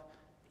up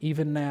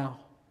even now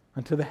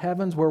unto the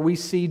heavens where we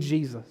see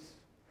Jesus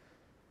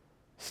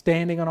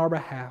standing on our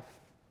behalf,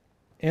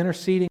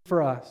 interceding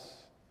for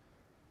us.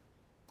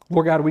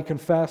 Lord God, we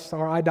confess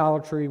our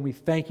idolatry and we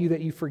thank You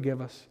that You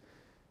forgive us.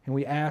 And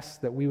we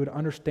ask that we would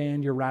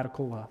understand Your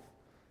radical love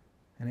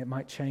and it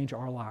might change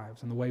our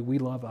lives and the way we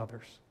love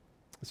others.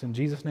 It's in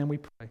Jesus' name we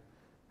pray.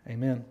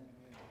 Amen.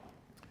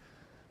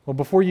 Well,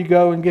 before you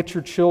go and get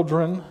your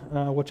children,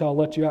 which I'll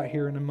let you out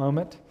here in a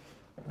moment,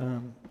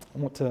 I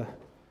want to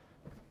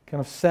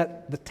kind of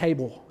set the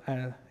table,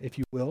 if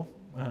you will.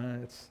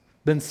 It's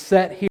been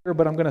set here,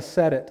 but I'm going to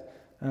set it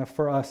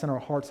for us in our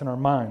hearts and our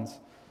minds.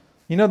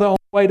 You know the only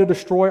way to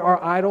destroy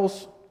our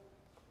idols?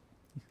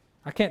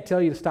 I can't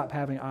tell you to stop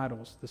having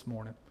idols this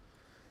morning.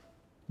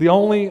 The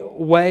only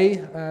way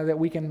that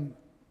we can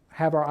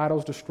have our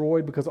idols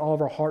destroyed, because all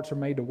of our hearts are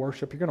made to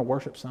worship, you're going to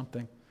worship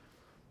something.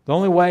 The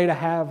only way to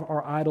have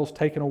our idols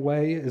taken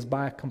away is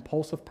by a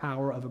compulsive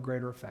power of a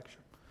greater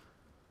affection.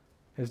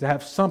 Is to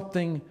have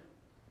something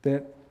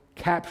that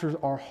captures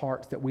our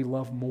hearts that we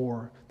love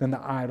more than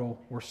the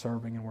idol we're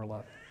serving and we're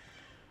loving.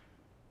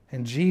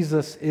 And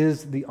Jesus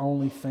is the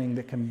only thing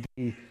that can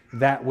be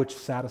that which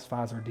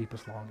satisfies our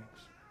deepest longings.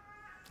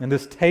 And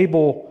this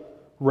table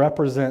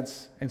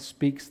represents and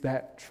speaks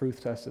that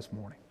truth to us this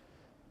morning.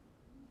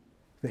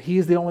 That He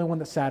is the only one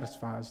that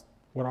satisfies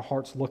what our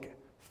hearts look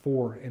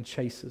for and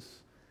chases.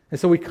 And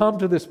so we come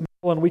to this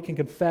meal and we can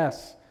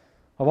confess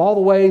of all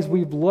the ways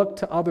we've looked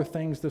to other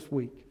things this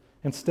week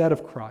instead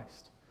of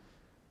Christ.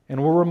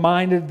 And we're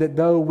reminded that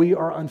though we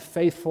are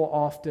unfaithful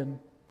often,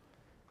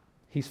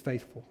 He's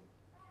faithful.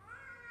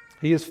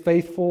 He is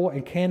faithful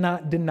and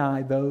cannot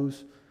deny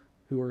those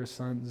who are His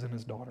sons and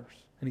His daughters.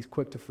 And He's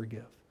quick to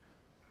forgive.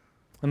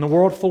 In a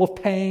world full of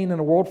pain, in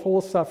a world full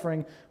of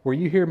suffering, where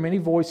you hear many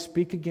voices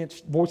speak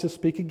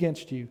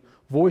against you,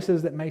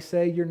 voices that may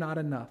say you're not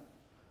enough,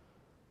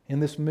 in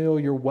this meal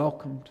you're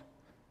welcomed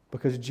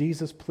because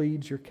Jesus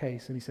pleads your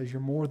case and He says you're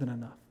more than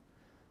enough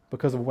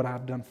because of what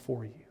I've done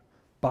for you.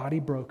 body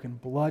broken,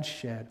 blood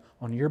shed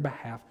on your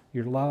behalf.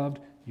 You're loved,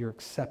 you're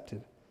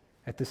accepted.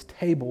 At this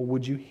table,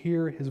 would you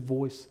hear his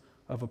voice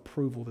of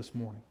approval this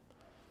morning?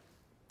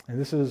 And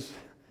this is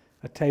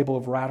a table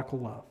of radical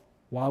love.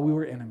 While we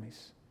were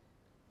enemies,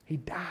 he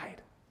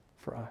died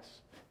for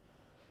us.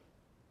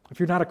 If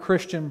you're not a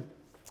Christian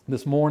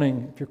this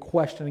morning, if you're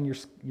questioning,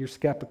 you're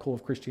skeptical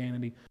of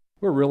Christianity,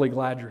 we're really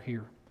glad you're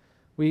here.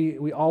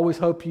 We always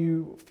hope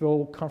you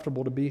feel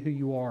comfortable to be who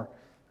you are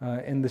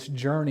in this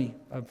journey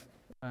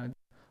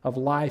of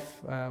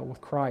life with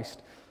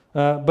Christ.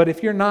 But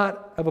if you're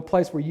not of a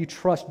place where you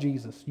trust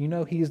Jesus, you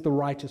know He is the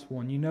righteous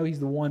one, you know He's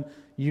the one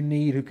you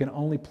need who can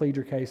only plead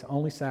your case,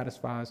 only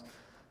satisfies,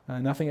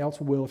 nothing else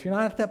will. If you're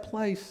not at that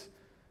place,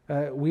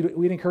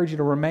 we'd encourage you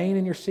to remain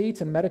in your seats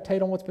and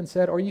meditate on what's been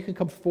said, or you can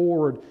come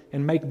forward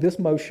and make this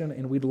motion,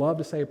 and we'd love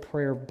to say a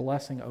prayer of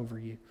blessing over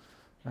you.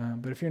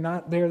 But if you're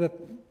not there,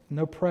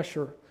 no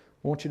pressure.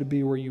 I want you to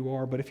be where you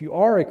are. But if you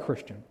are a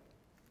Christian,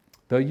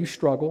 though you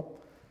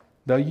struggle,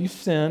 though you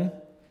sin,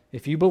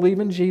 if you believe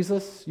in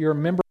Jesus, you're a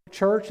member of a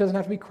church. It doesn't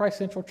have to be Christ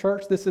Central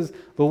Church. This is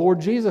the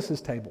Lord Jesus'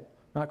 table,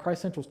 not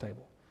Christ Central's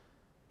table.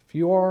 If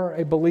you are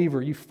a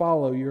believer, you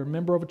follow, you're a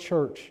member of a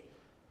church,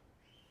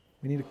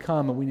 we need to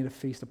come and we need to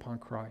feast upon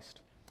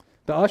Christ.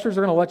 The ushers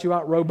are going to let you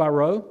out row by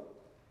row.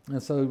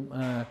 And so,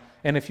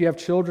 and if you have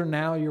children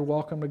now, you're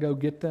welcome to go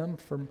get them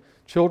from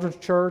children's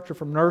church or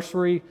from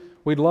nursery.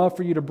 We'd love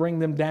for you to bring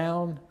them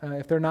down.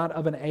 If they're not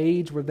of an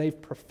age where they've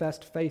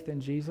professed faith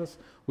in Jesus,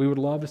 we would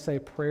love to say a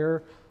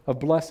prayer of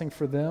blessing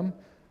for them.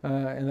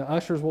 And the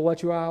ushers will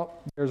let you out.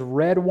 There's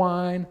red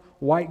wine,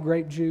 white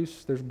grape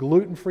juice. There's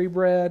gluten-free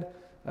bread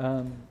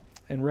and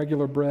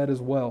regular bread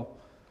as well.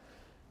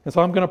 And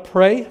so I'm going to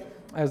pray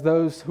as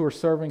those who are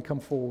serving come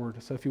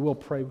forward. So if you will,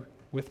 pray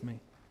with me.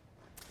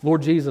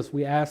 Lord Jesus,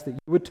 we ask that you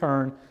would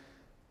turn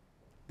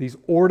these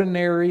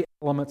ordinary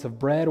elements of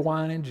bread,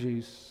 wine, and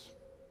juice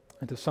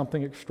into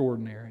something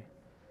extraordinary.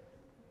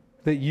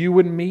 That you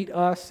would meet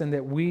us and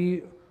that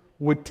we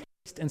would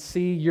taste and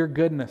see your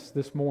goodness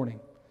this morning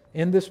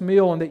in this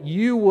meal, and that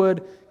you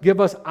would give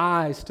us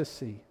eyes to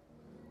see.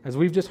 As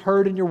we've just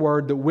heard in your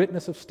word, the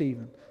witness of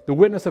Stephen, the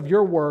witness of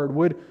your word,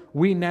 would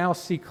we now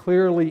see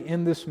clearly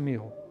in this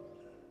meal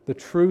the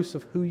truths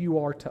of who you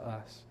are to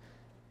us,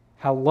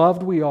 how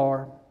loved we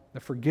are, the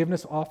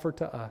forgiveness offered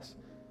to us,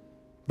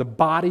 the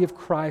body of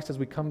Christ as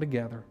we come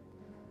together.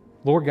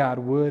 Lord God,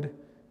 would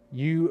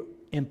you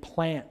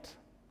implant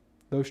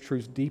those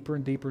truths deeper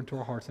and deeper into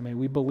our hearts, and may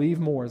we believe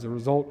more as a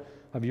result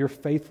of your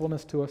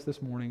faithfulness to us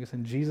this morning. It's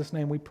in Jesus'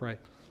 name we pray.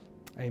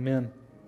 Amen.